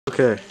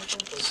Okay,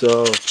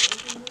 so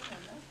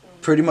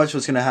pretty much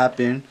what's gonna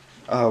happen.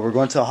 We're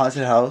going to a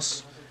haunted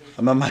house.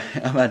 I'm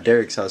at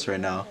Derek's house right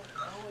now.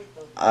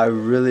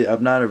 I'm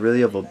not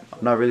really a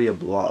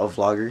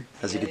vlogger,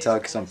 as you can tell,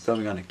 because I'm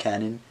filming on a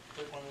Canon.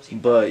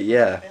 But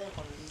yeah,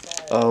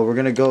 we're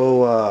gonna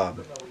go.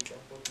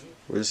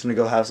 We're just gonna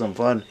go have some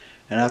fun,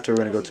 and after we're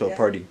gonna go to a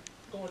party.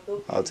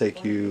 I'll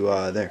take you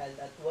there.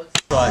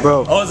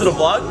 Bro. Oh, is it a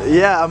vlog?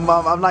 Yeah, I'm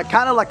like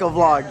kind of like a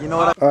vlog. You know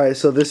what? All right,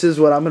 so this is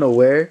what I'm gonna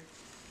wear.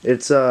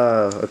 It's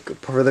for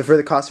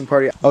the costume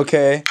party.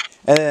 Okay,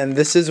 and then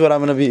this is what I'm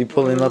gonna be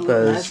pulling up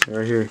as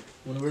right here.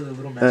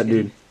 That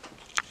dude.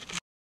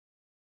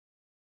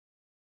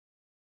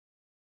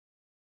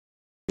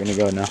 We're gonna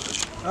go now.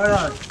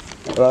 Alright.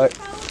 Alright,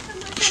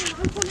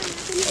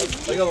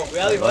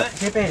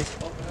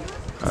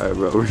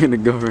 bro. We're gonna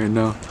go right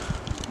now.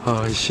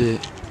 Oh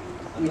shit.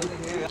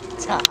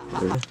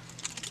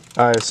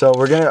 Alright, so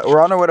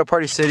we're on our way to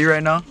Party City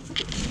right now.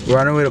 We're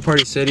on our way to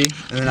Party City,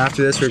 and then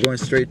after this we're going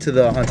straight to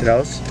the haunted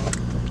house.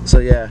 So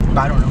yeah.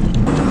 I don't know.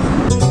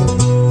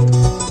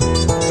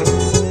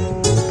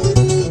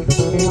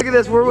 Look at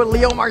this, we're with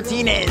Leo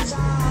Martinez.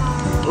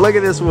 Look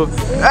at this one.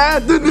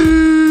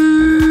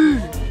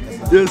 Anthony!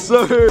 Yes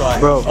sir!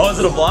 Bro. Oh, is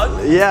it a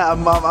vlog? Yeah,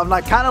 I'm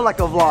like kind of like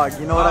a vlog,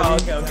 you know what I mean?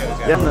 Okay.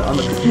 Yeah,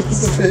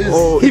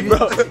 oh,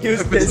 bro, he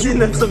was busy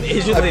and then some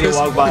Asian lady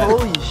walked by.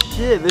 Holy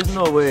shit, there's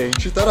no way.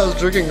 She thought I was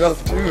drinking up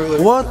too.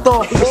 Like, What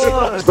the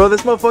fuck? Bro,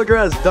 this motherfucker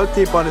has duct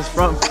tape on his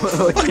front,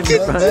 like in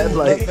his front head,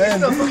 like.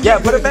 Yeah,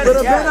 put a pen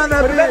on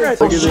that bitch.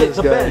 Look at this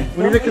guy.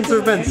 we need to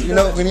conserve Benz. You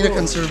know, we need to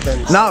conserve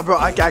Benz. Nah, bro,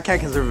 I can't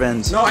conserve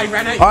Benz. No, I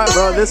ran out. Alright,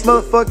 bro, this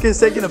motherfucker is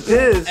taking a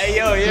piss. Hey,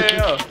 yo.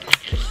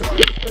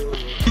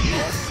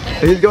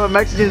 He's going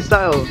Mexican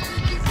style.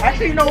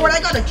 Actually, you know what? I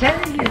got a can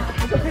in here.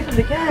 Let's go pick up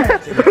the can.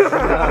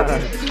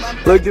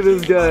 Look at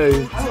this guy.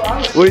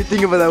 What do you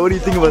think about that? What do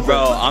you think about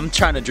Bro, I'm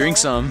trying to drink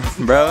some,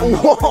 bro.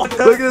 that?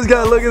 Look at this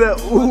guy. Look at that.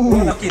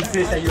 Ooh. Look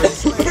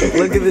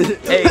at this.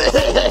 Hey,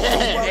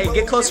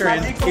 get closer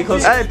in. Get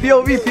closer. Hey,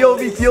 POV.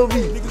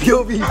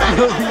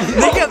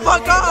 Nigga,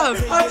 fuck off.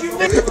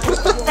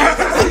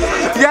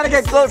 You gotta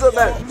get close up,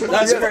 man.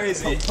 That's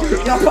crazy.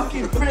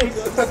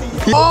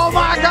 Oh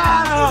my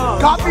god!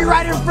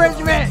 Copyright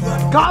infringement!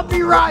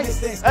 Copyright!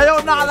 Hey, yo,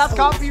 nah, that's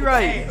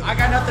copyright. I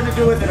got nothing to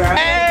do with it, alright?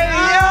 Hey,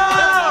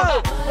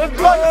 yo! Let's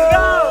fucking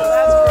go!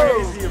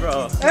 That's crazy,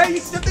 bro. Hey, you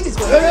stepped in his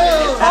face.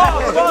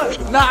 Oh, fuck!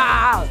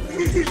 Nah!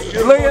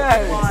 Look at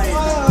that!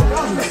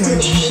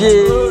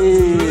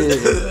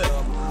 Shit!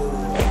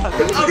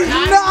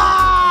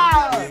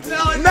 Nah!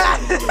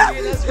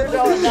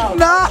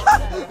 Nah!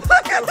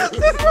 Look at this!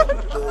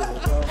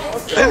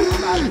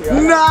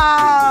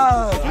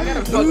 Nah!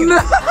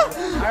 Nah!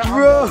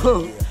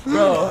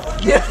 Bro!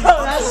 Yeah,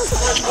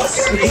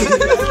 that's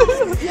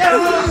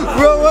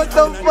Bro, what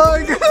the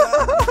fuck?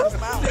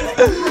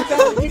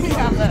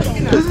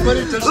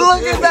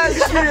 Look at that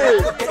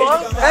shit!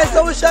 Hey,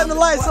 someone shine the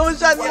light!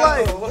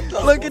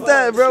 Look at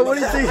that, bro. What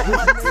do you think?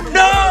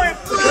 No! It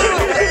flew!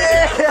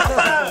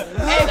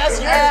 Hey, that's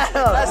yours.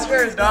 That's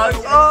yours, dog.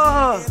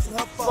 Oh,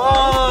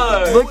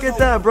 Fuck. look at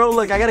that, bro.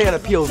 Look, I gotta get a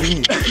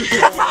POV.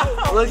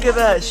 Look at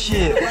that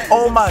shit.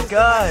 Oh my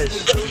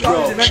gosh.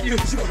 Bro.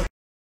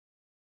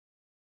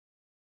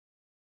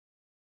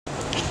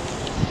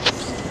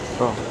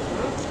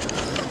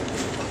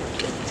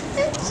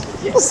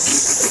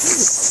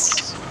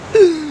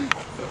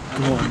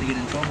 Come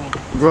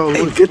on. Bro,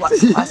 look at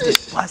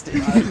this. Plastic.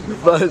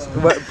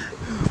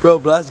 Bro,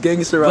 blast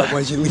gangster rap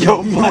when you leave.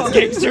 Yo, blast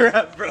gangster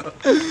rap, bro.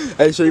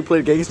 Hey, should you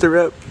play gangster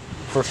rap?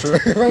 For sure.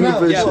 Right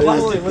now. Yeah,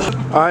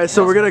 Alright,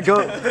 so we're gonna go.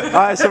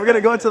 Alright, so we're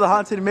gonna go into the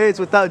haunted maze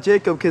without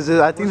Jacob because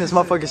I think this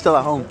motherfucker's still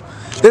at home.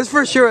 This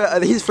for sure.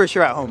 He's for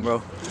sure at home,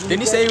 bro.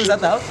 Didn't he say he was at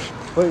the house?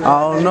 I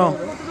don't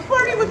know.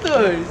 Party with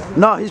us.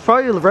 No, he's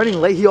probably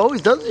running late. He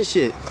always does this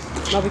shit.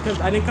 No, because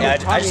I didn't come Yeah,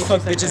 to I just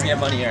fuck bitches and get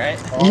money, alright?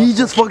 He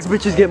just fucks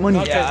bitches, get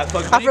money. Yeah, I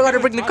fuck I forgot to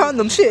bring the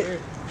condom.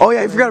 Shit. Oh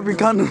yeah, I forgot to bring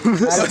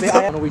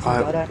condoms.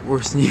 Alright,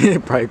 we're sneaking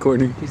at Pride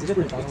Corner.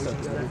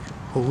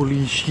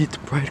 Holy shit,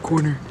 Pride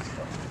Corner.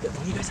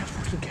 Don't you guys have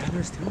fucking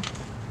cameras too?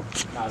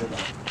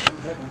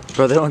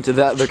 Bro, they don't do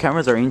that. Their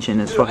cameras are ancient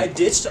as fuck. I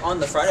ditched on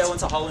the Friday I went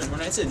to Halloween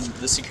Horror Nights and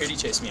the security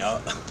chased me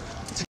out.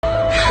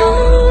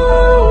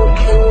 How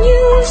can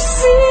you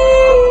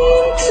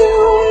see to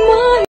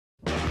my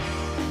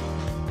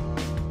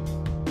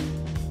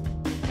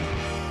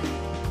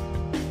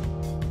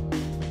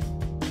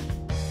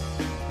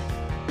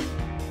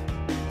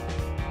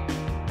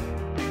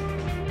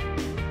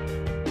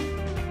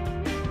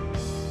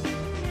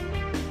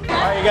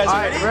Alright, you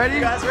guys ready?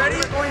 You guys ready?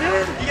 You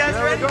guys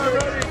ready?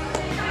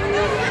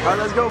 Alright,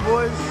 let's go,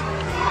 boys.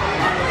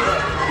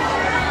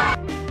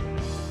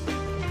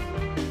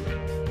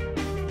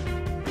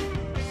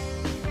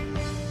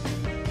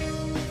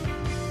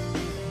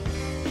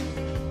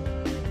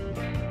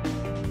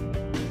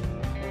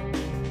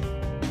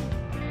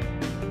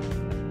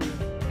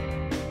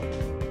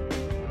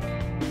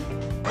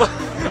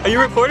 Are you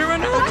recording right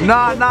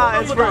now? Nah,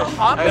 it's for.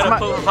 I gotta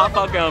put hop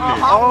out on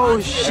me. Oh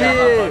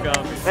shit!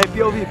 Hey,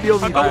 POV.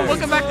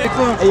 Welcome back to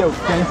Hey yo,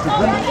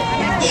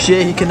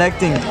 shit, he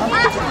connecting.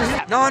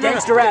 No,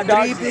 extra rap.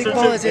 3 big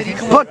balls, Eddie.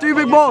 Come on. What? 3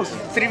 big balls?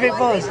 3 big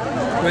balls.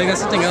 Wait, I got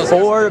something else.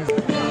 4.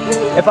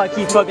 If I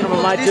keep fucking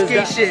with my This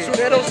gay shit.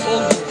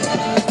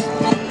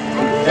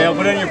 Hey, I'll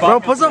put it in your Bro,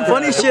 box. put some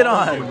funny shit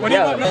on.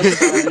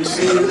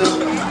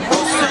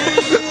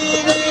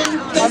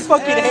 I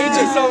fucking hate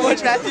you so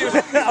much, Matthew.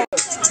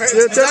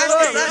 That's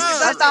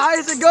the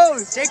highest it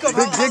goes. Jacob,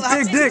 Big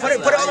dick. Put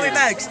it all the way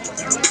max.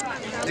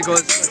 It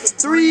goes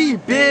 3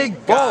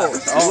 big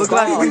balls. Look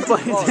like we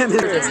fucking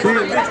intimidated. He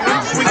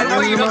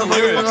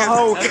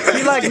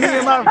like me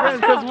and my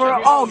friends because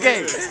we're all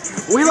gay.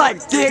 We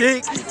like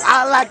dick.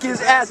 I like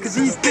his ass because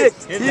he's thick.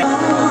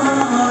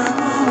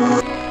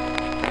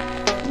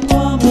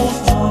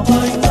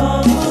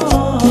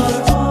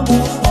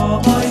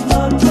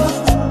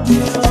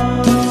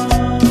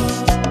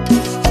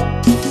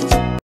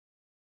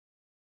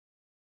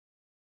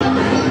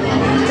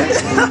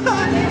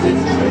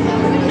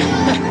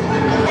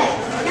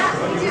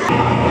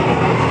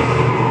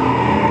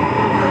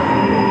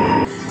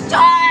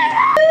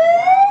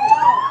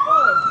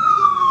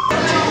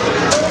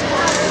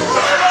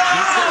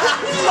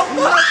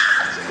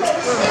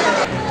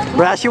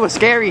 Bro, that shit was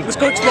scary. Let's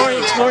go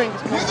exploring.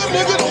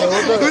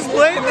 Who's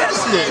playing that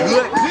shit?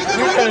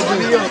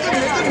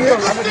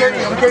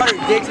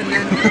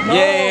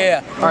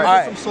 Yeah.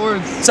 Alright. Some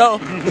swords. So,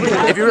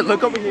 if you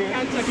look over here,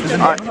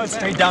 alright,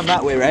 straight down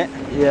that way, right?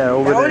 Yeah,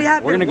 over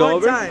there. We're gonna go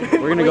over.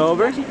 We're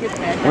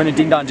gonna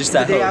ding dong just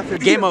that hoe.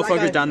 Gay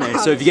motherfuckers down there.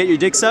 So if you get your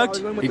dick sucked,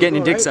 you're getting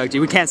your dick sucked.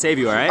 We can't save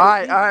you, alright?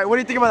 Alright. What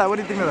do you think about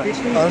that?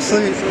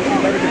 Honestly,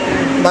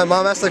 my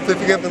mom has to like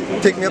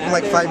pick me up in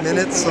like 5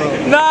 minutes, so.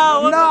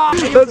 No!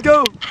 Let's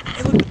go.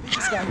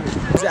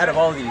 Who's out of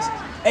all these?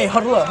 Hey,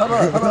 huddle up. In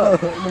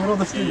the middle of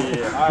the street.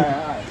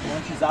 Alright. You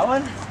wanna choose that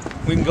one?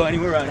 We can go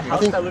anywhere around here.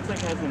 That looks like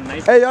it has a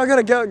nice. Hey, y'all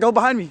gotta go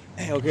behind me.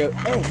 Hey, okay.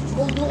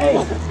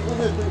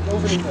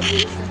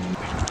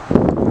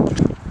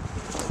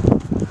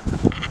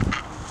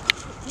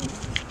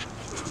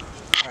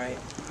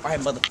 Alright,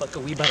 motherfucker,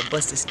 we about to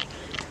bust this.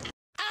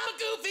 I'm a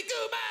goofy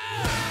goober.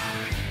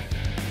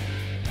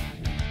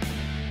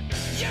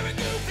 You're a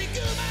goofy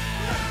goober.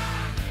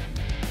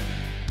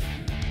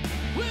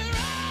 We're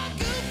all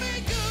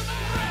goofy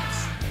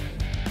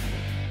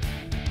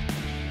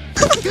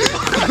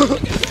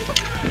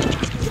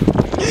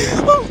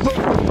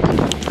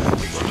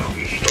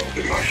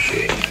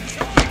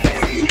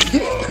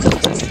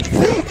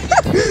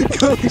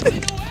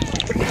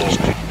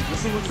This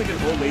thing looks like an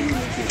old lady.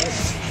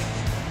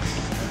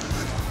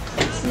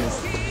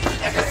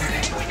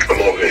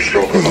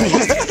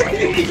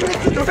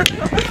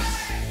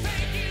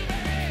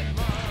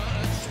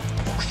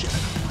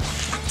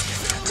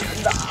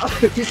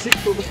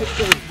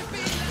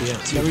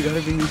 Yeah, we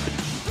gotta bring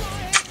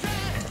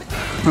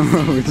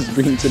we're just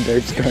bringing to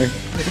Derek's car. We're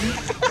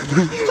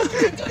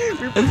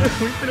gonna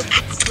put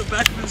the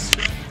back of this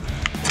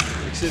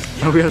shit.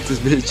 Oh, we got this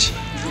bitch.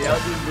 Yeah,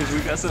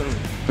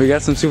 We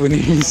got some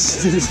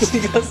souvenirs.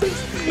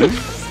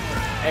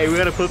 Hey, we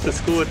gotta flip the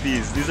school with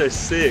these. These are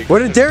sick. Where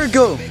did Derek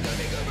go?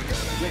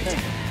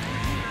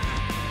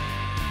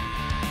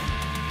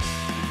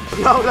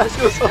 No, that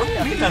shit was so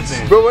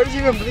Nothing. Bro, where did you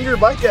even bring your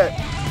bike at?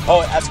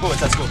 Oh, at school,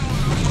 it's at school.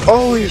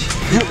 Holy shit.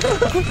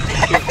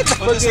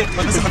 Put this in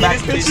the back,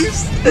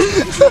 please.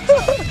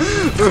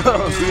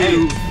 Bro.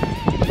 Hey.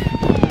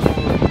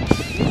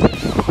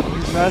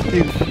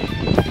 Matthew.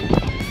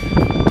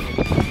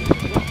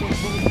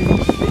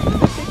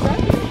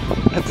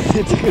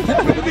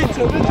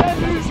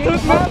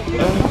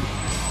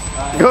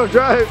 Go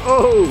drive.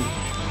 Oh.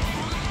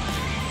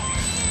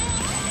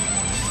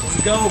 Let's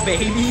go,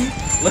 baby.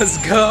 Let's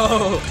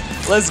go.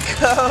 Let's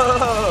go.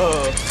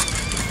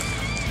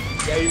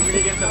 Yeah, you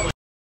really get them